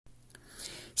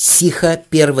Сиха,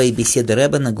 первая беседа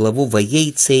Ребе на главу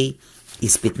Вайейтсей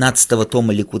из 15-го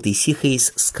тома Ликутей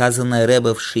Сихейс, сказанное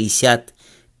Ребе в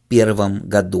 61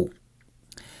 году.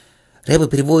 Ребе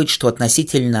приводит, что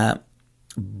относительно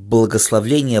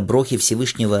благословления брохи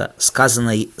Всевышнего,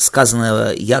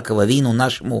 сказанного Якову Авину,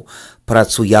 нашему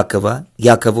праотцу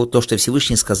Якову, то, что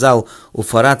Всевышний сказал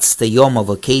 «Уфаратста йома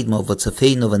вакейдма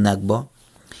вацафейну венагбо»,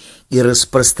 и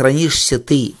распространишься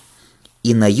ты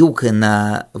и на юг, и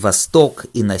на восток,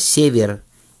 и на север,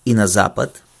 и на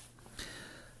запад.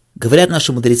 Говорят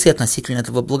наши мудрецы относительно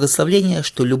этого благословения,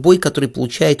 что любой, который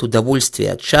получает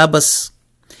удовольствие от Шаббас,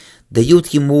 дают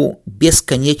ему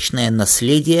бесконечное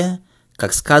наследие,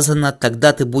 как сказано,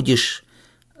 тогда ты будешь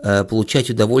получать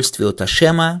удовольствие от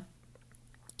Ашема,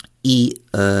 и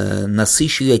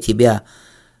насыщу я тебя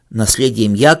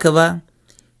наследием Якова,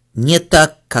 не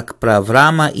так, как про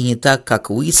Авраама, и не так, как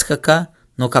у Исхака,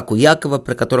 но как у Якова,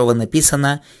 про которого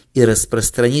написано, и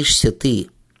распространишься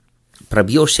ты,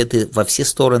 пробьешься ты во все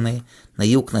стороны, на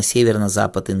юг, на север, на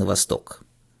запад и на восток.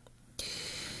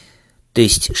 То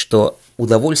есть, что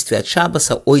удовольствие от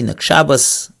Шаббаса, ойнак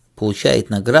Шаббас, получает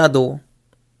награду,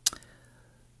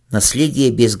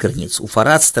 наследие без границ. У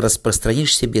фарадста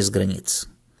распространишься без границ.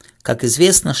 Как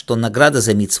известно, что награда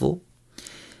за мицву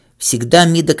всегда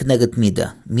мида кнегат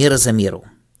мида, мера за меру.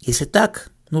 Если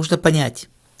так, нужно понять,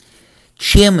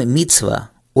 чем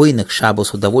мицва, ойнак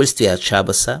Шаббас, удовольствие от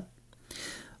Шаббаса,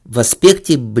 в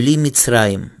аспекте бли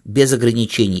мицраим, без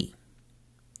ограничений,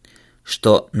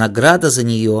 что награда за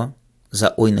нее, за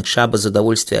ойнак Шаббас, за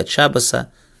удовольствие от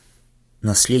Шаббаса,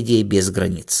 наследие без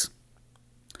границ.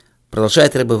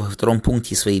 Продолжает Ребе во втором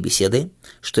пункте своей беседы,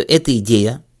 что эта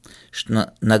идея,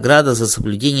 что награда за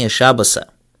соблюдение Шаббаса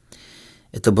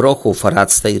 – это броху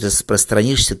фарадста, и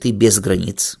распространишься ты без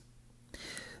границ,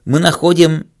 мы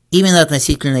находим именно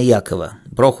относительно Якова.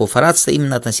 Броху фарадста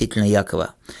именно относительно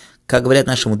Якова. Как говорят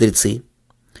наши мудрецы,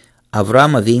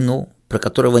 Авраам Авину, про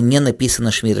которого не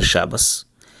написано Шмир и Шаббас,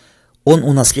 он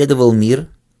унаследовал мир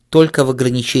только в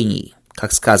ограничении,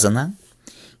 как сказано,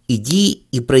 иди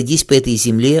и пройдись по этой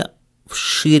земле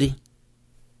вширь,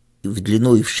 в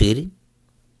длину и вширь,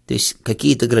 то есть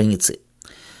какие-то границы.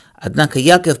 Однако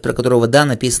Яков, про которого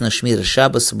написано Шмир и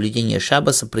Шаббас, соблюдение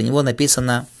Шаббаса, про него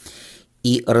написано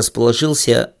и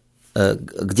расположился,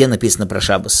 где написано про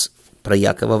Шаббас, про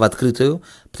Якова, в открытую,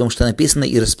 потому что написано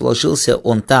и расположился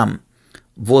он там,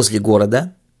 возле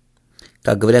города,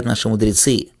 как говорят наши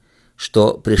мудрецы,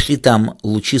 что пришли там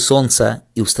лучи солнца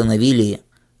и установили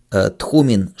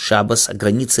тхумин Шаббас,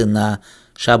 границы на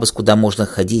Шаббас, куда можно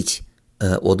ходить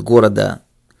от города,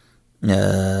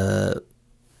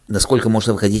 насколько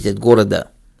можно выходить от города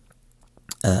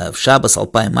в Шаббас,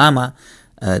 Алпай Мама,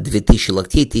 2000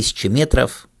 локтей, 1000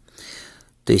 метров.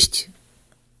 То есть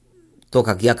то,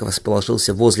 как Яков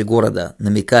расположился возле города,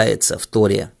 намекается в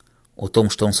Торе о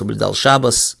том, что он соблюдал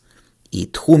Шаббас и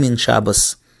Тхумин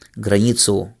Шаббас,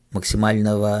 границу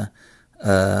максимального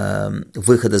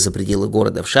выхода за пределы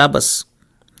города в Шаббас.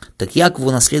 Так Яков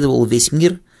унаследовал весь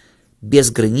мир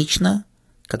безгранично,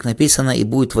 как написано, и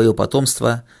будет твое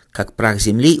потомство, как прах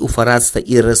земли у фарадста,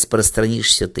 и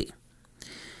распространишься ты.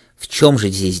 В чем же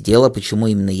здесь дело, почему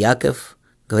именно Яков?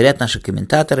 Говорят наши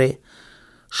комментаторы,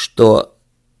 что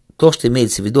то, что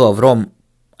имеется в виду Авром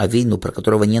Авину, про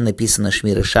которого не написано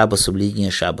Шмир и Шаббас, соблюдение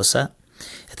Шаббаса,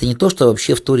 это не то, что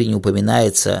вообще в Торе не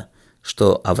упоминается,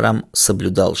 что Авраам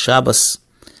соблюдал Шаббас,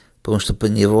 потому что по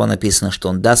него написано, что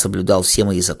он, соблюдал все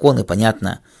мои законы,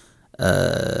 понятно,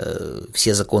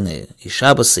 все законы и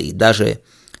Шаббаса, и даже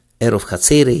Эров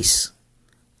Хацейрейс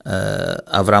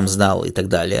Авраам знал и так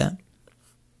далее.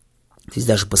 То есть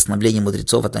даже постановление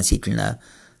мудрецов относительно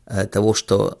того,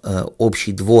 что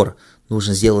общий двор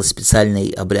нужно сделать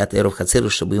специальный обряд Эров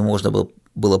Хацейрейс, чтобы им можно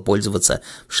было пользоваться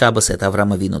в Шаббас, это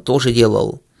Авраам Авину тоже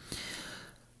делал.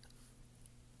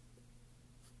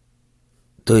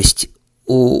 То есть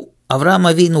у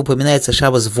Авраама Авину упоминается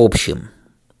Шаббас в общем.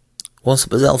 Он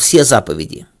соблюдал все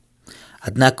заповеди.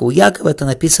 Однако у Якова это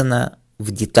написано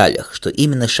в деталях, что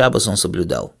именно Шаббас он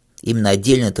соблюдал. Именно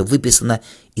отдельно это выписано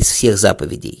из всех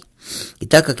заповедей. И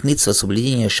так как мицва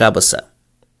соблюдения Шаббаса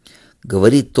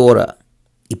говорит Тора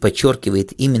и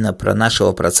подчеркивает именно про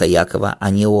нашего праотца Якова, а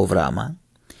не у Авраама,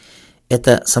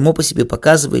 это само по себе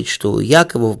показывает, что у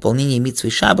Якова выполнение мицвы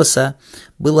Шаббаса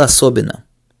было особенно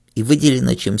и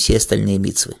выделено, чем все остальные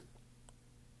мицвы.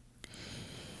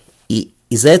 И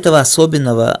из-за этого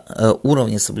особенного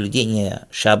уровня соблюдения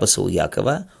Шаббаса у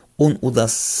Якова он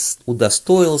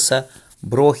удостоился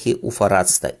брохи у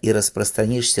фарадста, и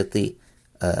распространишься ты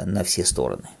на все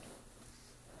стороны.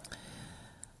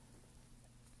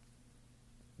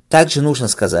 Также нужно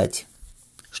сказать,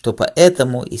 что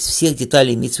поэтому из всех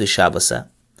деталей мицвы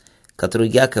Шаббаса, которую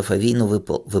Яков Авину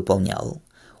выполнял,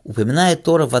 упоминает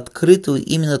Тора в открытую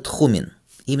именно тхумин,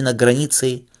 именно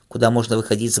границы, куда можно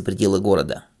выходить за пределы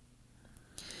города.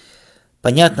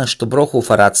 Понятно, что броху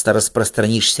уфаратста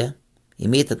распространишься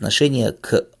имеет отношение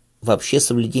к вообще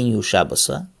соблюдению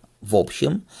Шаббаса в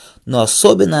общем, но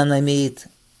особенно она имеет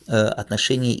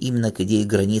отношение именно к идее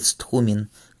границ тхумин,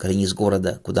 границ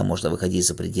города, куда можно выходить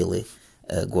за пределы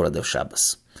города в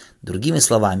Шаббас. Другими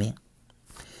словами,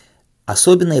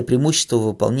 особенное преимущество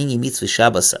выполнения мицвы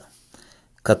Шаббаса,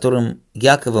 через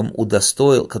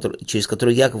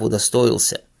которое Яков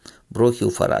удостоился брохи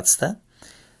уфаратста,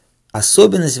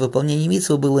 особенность выполнения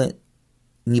мицвы была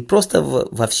не просто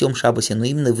во всем Шаббасе, но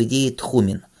именно в идее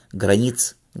тхумин,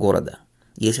 границ города.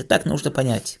 Если так, нужно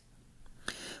понять,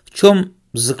 в чем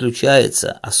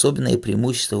заключается особенное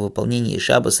преимущество выполнения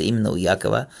Шаббаса именно у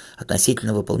Якова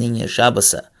относительно выполнения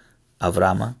Шаббаса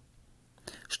Авраама,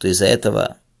 что из-за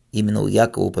этого именно у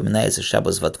Якова упоминается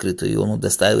Шаббас в открытую, и он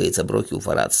удостаивается брохи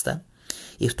уфаратста.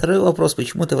 И второй вопрос,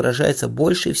 почему это выражается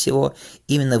больше всего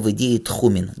именно в идее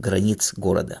тхумин, границ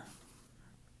города.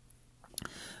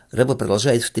 Ребе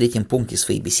продолжает в 3 пункте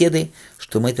своей беседы,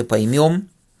 что мы это поймем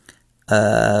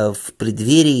в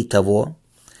преддверии того,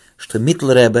 что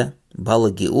Митл Ребе,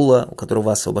 Бала Геула, у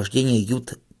которого освобождение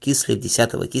Ют Кислев,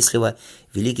 10-го Кислева,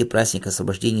 великий праздник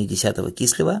освобождения 10-го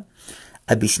Кислева,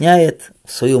 объясняет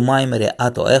в своем маймере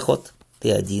 «Ато Эхот»,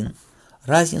 «Ты один»,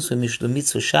 разницу между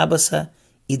мицвой Шаббаса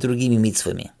и другими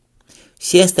мицвами.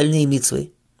 Все остальные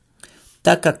мицвы,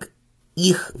 так как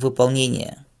их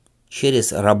выполнение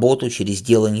через работу, через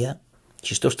делание,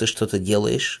 через то, что ты что-то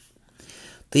делаешь,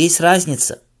 то есть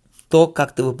разница, то,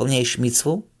 как ты выполняешь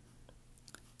мицву,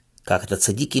 как это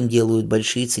цадиким делают,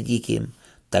 большие цадиким,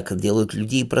 так это делают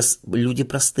люди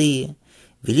простые,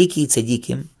 великие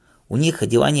цадиким, у них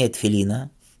одевание тфилина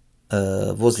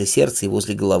возле сердца и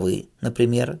возле головы,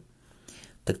 например.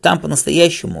 Так там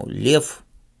по-настоящему лев,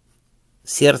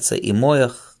 сердце и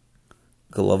моях,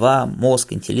 голова,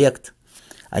 мозг, интеллект,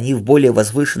 они в более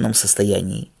возвышенном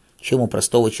состоянии, чем у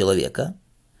простого человека.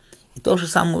 И то же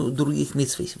самое у других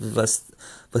мицвей. В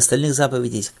остальных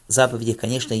заповедях,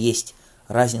 конечно, есть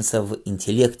разница в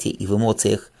интеллекте и в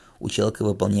эмоциях у человека,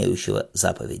 выполняющего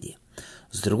заповеди.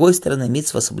 С другой стороны,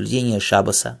 мицва соблюдения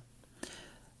Шаббаса,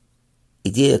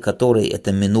 идея которой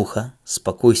это минуха,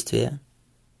 спокойствие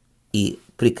и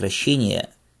прекращение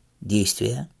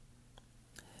действия,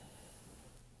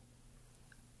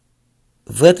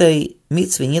 в этой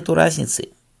мицве нет разницы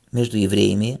между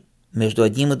евреями, между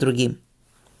одним и другим,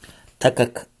 так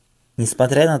как,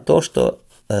 несмотря на то, что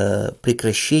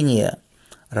прекращение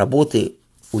работы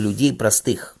у людей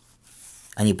простых,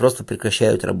 они просто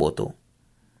прекращают работу,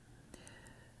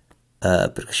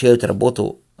 те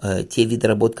виды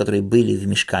работ, которые были в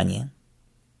мишкане,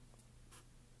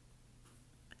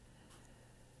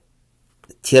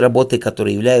 те работы,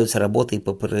 которые являются работой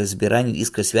по разбиранию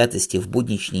искр святости в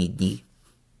будничные дни.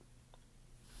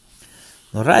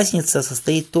 Но разница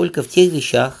состоит только в тех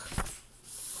вещах,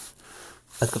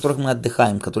 от которых мы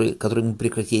отдыхаем, которые мы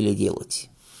прекратили делать.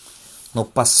 Но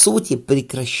по сути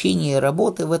прекращение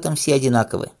работы в этом все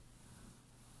одинаковы.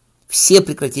 Все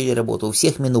прекратили работу, у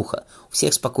всех минуха, у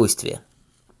всех спокойствие.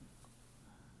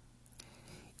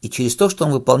 И через то, что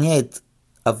он выполняет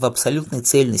в абсолютной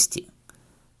цельности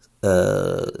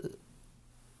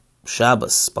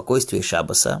Шаббас, спокойствие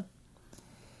Шаббаса,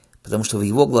 потому что в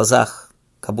его глазах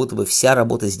как будто бы вся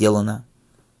работа сделана,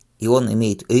 и он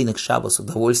имеет эйнек Шаббас,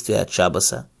 удовольствие от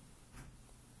Шаббаса,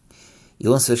 и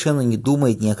он совершенно не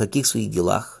думает ни о каких своих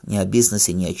делах, ни о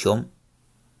бизнесе, ни о чем,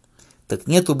 так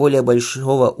нету более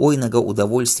большого ойнага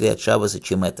удовольствия от Шаббаса,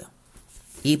 чем это.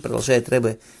 И продолжает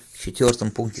Ребе в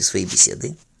 4 пункте своей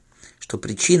беседы, что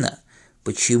причина,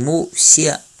 почему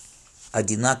все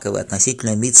одинаковы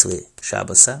относительно мицвы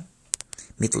Шаббаса,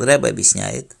 Митл Ребе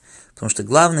объясняет, потому что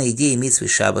главная идея мицвы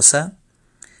Шаббаса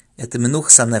 – это минуха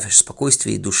санефеш,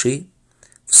 спокойствие души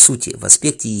в сути, в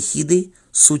аспекте ехиды,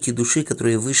 сути души,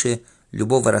 которая выше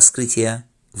любого раскрытия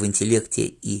в интеллекте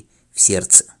и в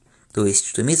сердце. То есть,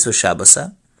 что мицва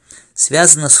Шаббаса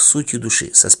связана с сутью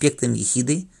души, с аспектом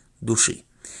ехиды души.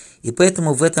 И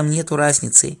поэтому в этом нет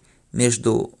разницы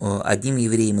между одним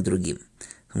евреем и другим.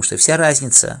 Потому что вся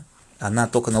разница, она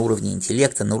только на уровне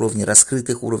интеллекта, на уровне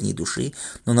раскрытых уровней души,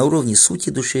 но на уровне сути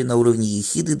души, на уровне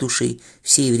ехиды души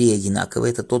все евреи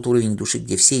одинаковые. Это тот уровень души,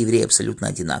 где все евреи абсолютно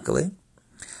одинаковые.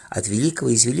 От великого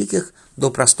из великих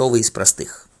до простого из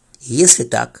простых. И если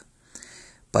так,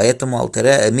 поэтому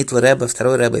Митл Ребе,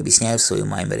 второй Ребе объясняет в своем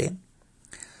маймере,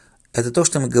 это то,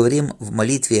 что мы говорим в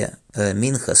молитве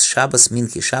Минхас Шаббас,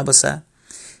 Минхи Шаббаса,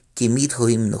 Потому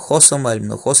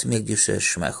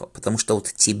что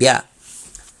вот тебя,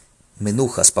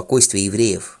 менуха, спокойствие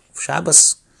евреев в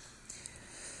шаббас,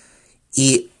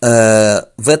 и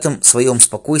в этом своем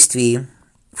спокойствии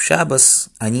в шаббас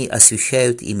они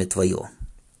освящают имя Твое.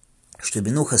 Что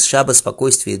менуха с шаббас,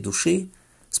 спокойствие души,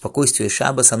 спокойствие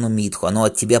шаббас, оно митху, оно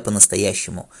от Тебя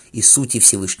по-настоящему, из сути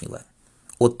Всевышнего,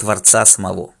 от Творца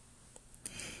самого.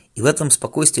 И в этом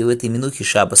спокойствии, в этой минухе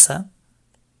шаббаса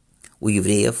у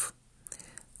евреев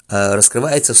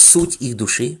раскрывается суть их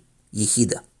души,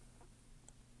 ехида.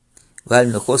 То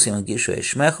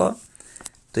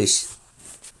есть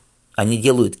они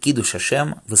делают кидуш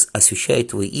Ашем, освящают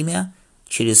Твое имя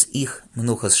через их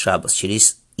мнухас шаббас,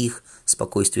 через их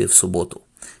спокойствие в субботу.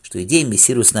 Что идея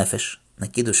мессирус нафеш, на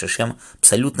кидуш Ашем,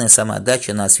 абсолютная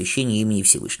самоотдача на освящение имени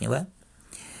Всевышнего.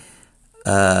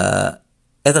 Это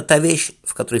та вещь,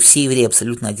 в которой все евреи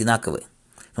абсолютно одинаковы.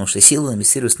 Потому что сила на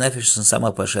мессирус нафеш, на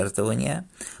самопожертвование,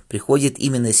 приходит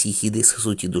именно с ехиды, с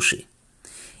сути души.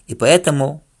 И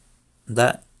поэтому,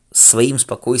 да, своим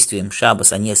спокойствием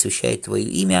шаббас они освящают Твое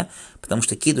имя, потому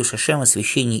что кидуш Ашем,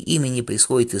 освящение имени,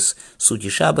 происходит из сути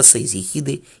шаббаса, из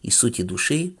ехиды, из сути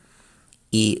души,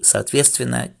 и,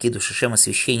 соответственно, кидуш Ашем,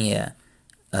 освящение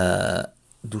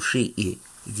души и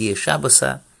идея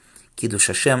шаббаса, кидуш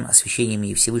Ашем, освящение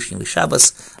имени Всевышнего и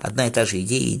шаббас, одна и та же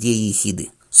идея, идея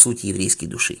ехиды, суть еврейской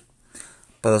души.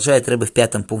 Продолжает Ребе в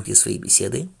 5 пункте своей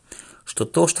беседы, что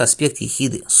то, что аспект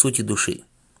ехиды, сути души,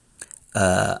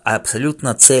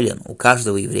 абсолютно целен у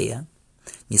каждого еврея,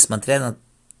 несмотря на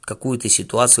какую-то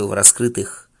ситуацию в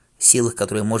раскрытых силах,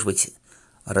 которые, может быть,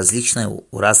 различны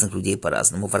у разных людей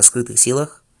по-разному, в раскрытых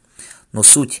силах, но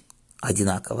суть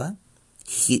одинакова,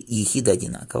 ехида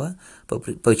одинакова.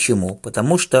 Почему?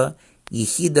 Потому что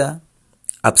ехида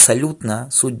абсолютно,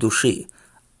 суть души,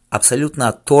 абсолютно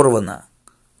оторвана,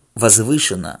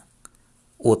 возвышена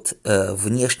от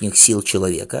внешних сил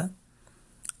человека,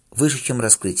 выше, чем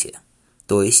раскрытие.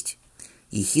 То есть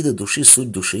ехида души,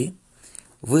 суть души,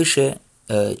 выше,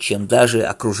 чем даже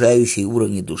окружающие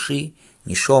уровни души,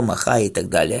 нишома, ха и так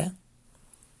далее.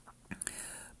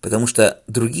 Потому что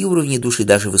другие уровни души,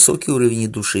 даже высокие уровни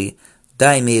души,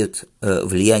 да, имеют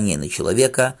влияние на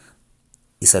человека,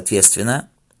 и, соответственно,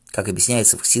 как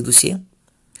объясняется в Хсидусе,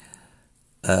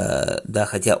 да,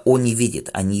 хотя он не видит,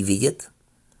 они видят,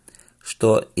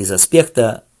 что из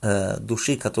аспекта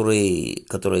души,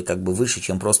 который как бы выше,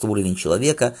 чем просто уровень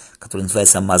человека, который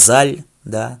называется мазаль,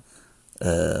 да,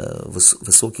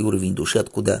 высокий уровень души,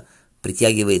 откуда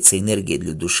притягивается энергия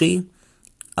для души,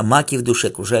 а маки в душе,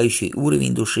 окружающий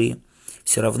уровень души,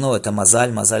 все равно это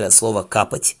мазаль от слова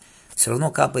капать, все равно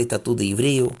капает оттуда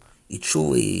еврею и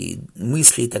чува, и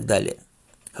мысли и так далее,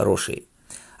 хорошие.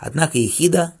 Однако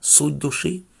ехида, суть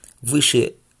души,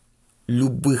 выше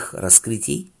любых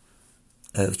раскрытий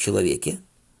в человеке,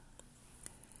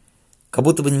 как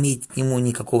будто бы не имеет к нему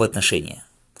никакого отношения.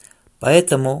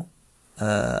 Поэтому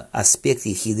аспект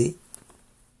ехиды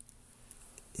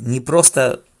не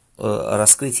просто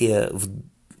раскрытие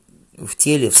в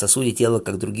теле, в сосуде тела,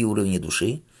 как другие уровни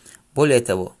души. Более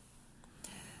того,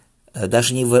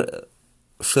 даже не в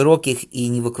широких и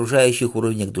не в окружающих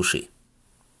уровнях души.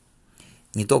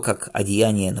 Не то, как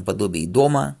одеяние наподобие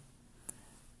дома,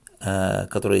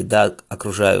 которые, да,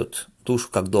 окружают душу,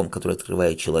 как дом, который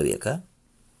открывает человека,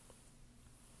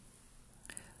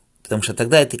 потому что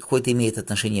тогда это какое-то имеет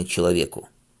отношение к человеку.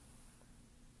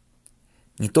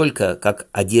 Не только как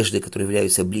одежды, которые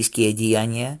являются близкие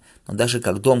одеяния, но даже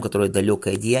как дом, который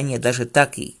далекое одеяние, даже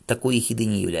такой ехиды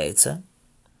не является.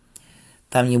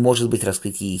 Там не может быть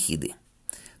раскрытия ехиды.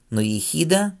 Но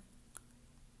ехида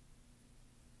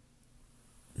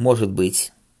может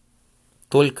быть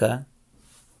только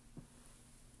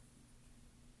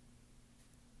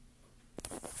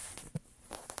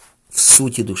в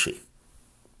сути души.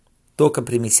 Только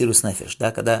при мессирус нафеш,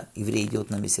 да, когда еврей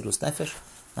идет на мессирус нафеш,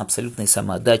 на абсолютную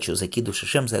самоотдачу, за кидуш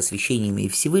Ашем, за освящение имени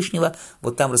Всевышнего,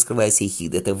 вот там раскрывается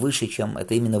ехида. Это выше, чем,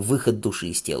 это именно выход души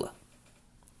из тела.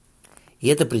 И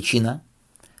это причина,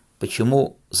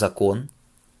 почему закон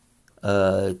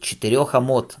 4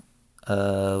 амот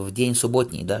в день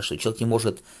субботний, да, что человек не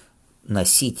может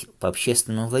носить по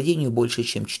общественному владению больше,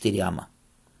 чем 4 ама.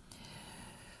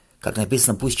 Как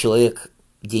написано, пусть человек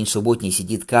в день субботний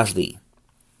сидит каждый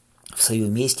в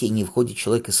своем месте и не входит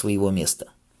человек из своего места.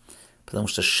 Потому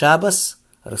что шаббас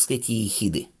 – раскрытие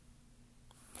ехиды.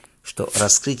 Что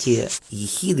раскрытие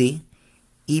ехиды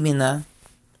именно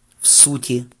в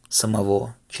сути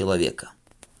самого человека.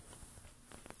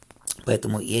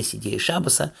 Поэтому есть идея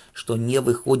шаббаса, что не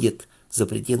выходит за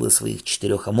пределы своих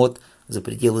 4 амот, за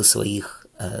пределы своих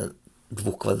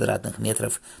 2 квадратных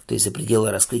метров, то есть за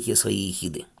пределы раскрытия своей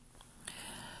ехиды.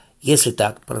 Если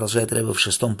так, продолжает Ребе в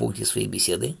 6 пункте своей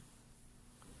беседы,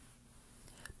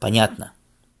 понятно,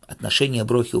 отношение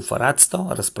брохи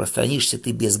уфарадства, распространишься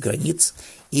ты без границ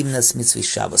именно с мицвой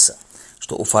Шаббаса,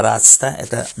 что уфарадство –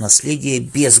 это наследие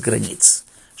без границ,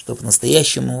 что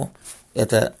по-настоящему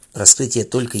это раскрытие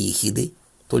только ехиды,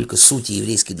 только сути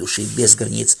еврейской души без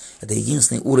границ. Это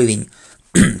единственный уровень,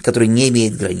 который не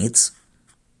имеет границ.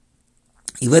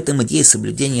 И в этом идея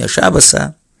соблюдения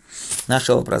Шаббаса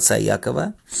нашего праотца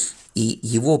Якова и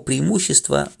его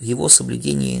преимущество в его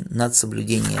соблюдении над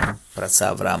соблюдением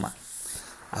праотца Авраама.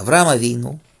 Авраам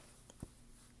Авину,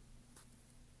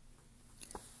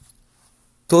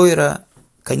 Тойра,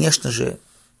 конечно же,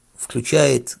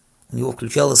 у него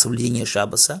включало соблюдение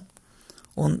Шаббаса.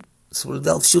 Он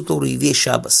соблюдал всю Тору и весь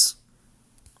Шаббас.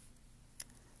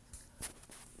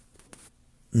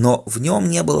 Но в нем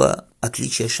не было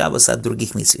отличия Шаббаса от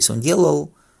других мицвот. Он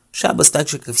делал Шаббас так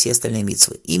же, как все остальные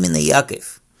мицвы. Именно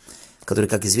Яков, который,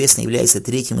 как известно, является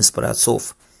третьим из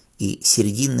праотцов и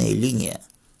серединная линия,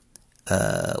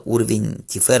 уровень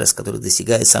Тиферес, который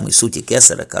достигает самой сути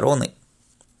Кесара, короны,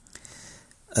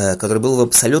 который был в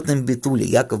абсолютном битуле.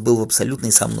 Яков был в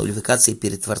абсолютной самонулификации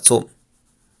перед Творцом.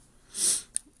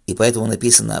 И поэтому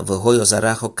написано «Вегойо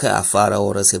зарахо каафара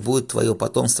ораз», и будет твое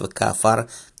потомство каафар,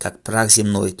 как прах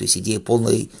земной, то есть идея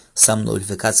полной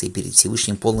самонулификации перед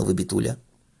Всевышним, полного битуля.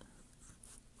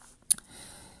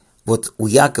 Вот у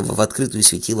Якова в открытую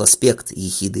светил аспект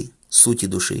ехиды, сути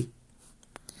души.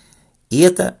 И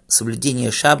это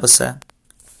соблюдение Шаббаса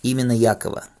именно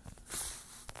Якова.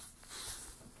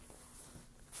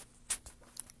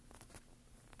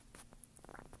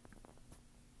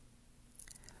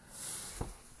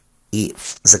 И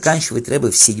заканчивает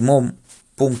Ребе в 7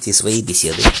 пункте своей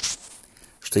беседы,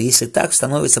 что если так,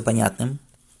 становится понятным,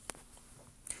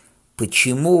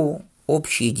 почему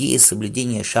общая идея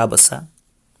соблюдения Шаббаса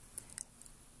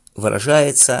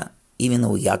выражается именно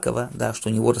у Якова, да, что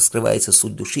у него раскрывается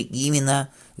суть души именно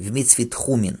в мицве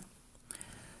тхумин,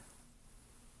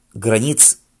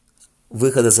 границ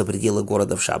выхода за пределы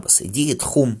города в Шаббас. Идея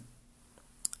тхум,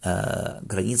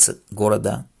 граница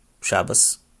города в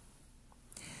Шаббас,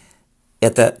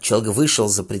 это человек вышел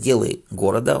за пределы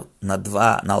города на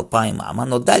алпаим ама,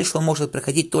 но дальше он может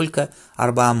проходить только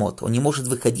арбаамот. Он не может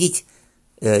выходить,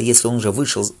 если он уже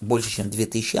вышел больше, чем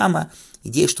 2000 ама.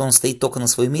 Идея, что он стоит только на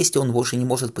своем месте, он больше не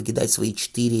может покидать свои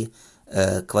 4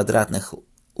 квадратных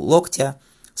локтя,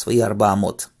 свои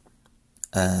арбаамот,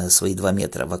 свои 2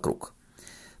 метра вокруг.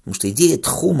 Потому что идея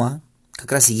тхума,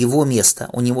 как раз его место,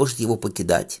 он не может его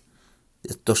покидать.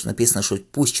 Это то, что написано, что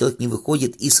пусть человек не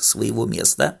выходит из своего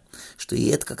места, что и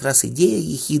это как раз идея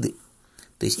ехиды.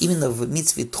 То есть именно в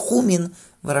мицве тхумин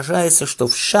выражается, что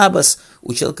в Шаббас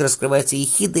у человека раскрывается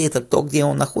ехида, и это то, где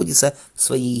он находится в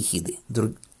своей ехиде.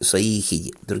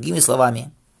 Другими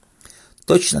словами,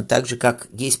 точно так же, как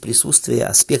есть присутствие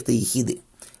аспекта ехиды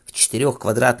в 4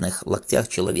 квадратных локтях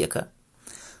человека,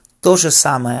 то же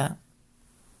самое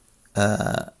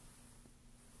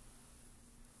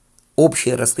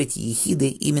общее раскрытие ехиды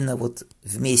именно вот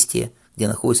в месте, где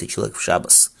находится человек в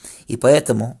Шаббас. И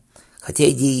поэтому, хотя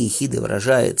идея ехиды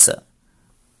выражается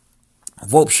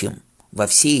в общем во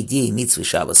всей идее мицвы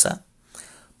Шаббаса,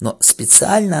 но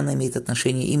специально она имеет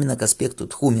отношение именно к аспекту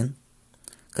тхумин,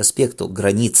 к аспекту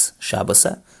границ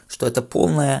Шаббаса, что это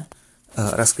полное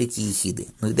раскрытие ехиды.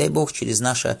 Ну и дай Бог, через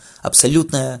наше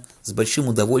абсолютное, с большим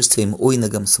удовольствием,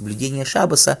 ойнагом соблюдение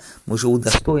Шаббаса, мы же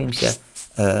удостоимся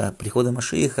прихода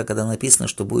Машиаха, когда написано,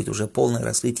 что будет уже полное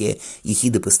раскрытие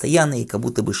ехиды постоянно, и как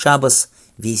будто бы Шаббас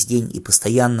весь день и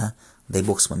постоянно, дай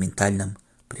Бог, с моментальным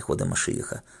приходом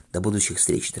Машиаха. До будущих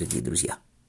встреч, дорогие друзья.